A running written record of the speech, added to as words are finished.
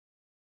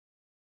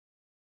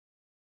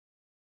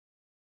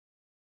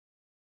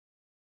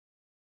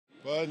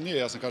Pa nije,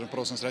 ja sam kažem,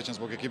 prvo sam srećan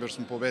zbog ekipe što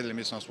smo pobedili,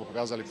 mislim da smo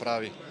pokazali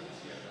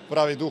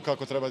pravi duh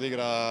kako treba da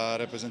igra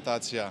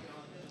reprezentacija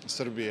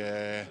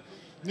Srbije.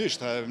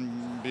 Ništa,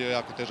 bio je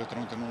jako težak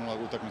trenutak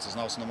 0 utakmica,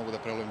 znao sam da mogu da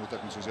prelovim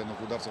utakmicu iz jednog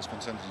udarca,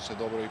 skoncentrujem se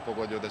dobro i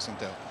pogodio gde sam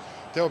teo.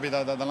 Teo bi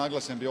da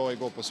naglasim bi ovaj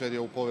gol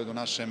posvedio u pobedu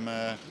našem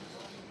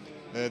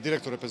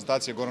direktoru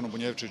reprezentacije Goranu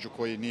Bunjevčiću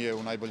koji nije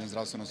u najboljem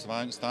zdravstvenom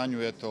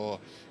stanju. Eto,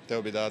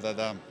 teo bi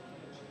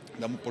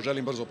da mu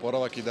poželim brzo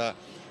oporavak i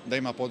da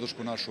ima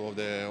podršku našu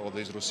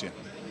ovde iz Rusije.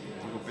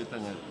 Drugo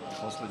pitanje,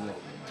 poslednje.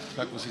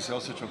 Kako si se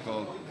osjećao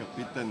kao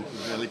kapiten,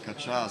 velika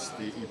čast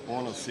i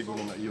ponos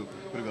sigurno i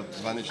prva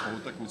zvanična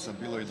utakmica,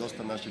 bilo je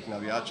dosta naših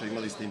navijača,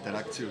 imali ste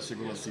interakciju,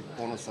 sigurno si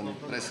ponosan i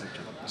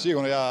presrećan.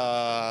 Sigurno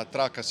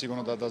traka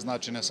sigurno da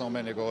znači ne samo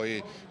meni, nego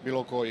i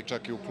bilo ko, i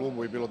čak i u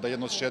klubu, i bilo da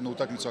nosiš jednu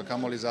utakmicu, a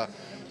kamoli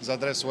za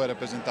dres svoje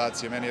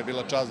reprezentacije. Meni je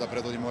bila čast da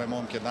predvodim ove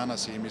momke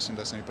danas i mislim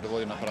da sam ih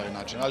predvodio na pravi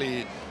način,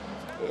 ali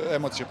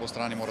emocije po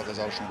strani mora da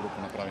završim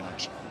grupu na pravi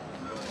način.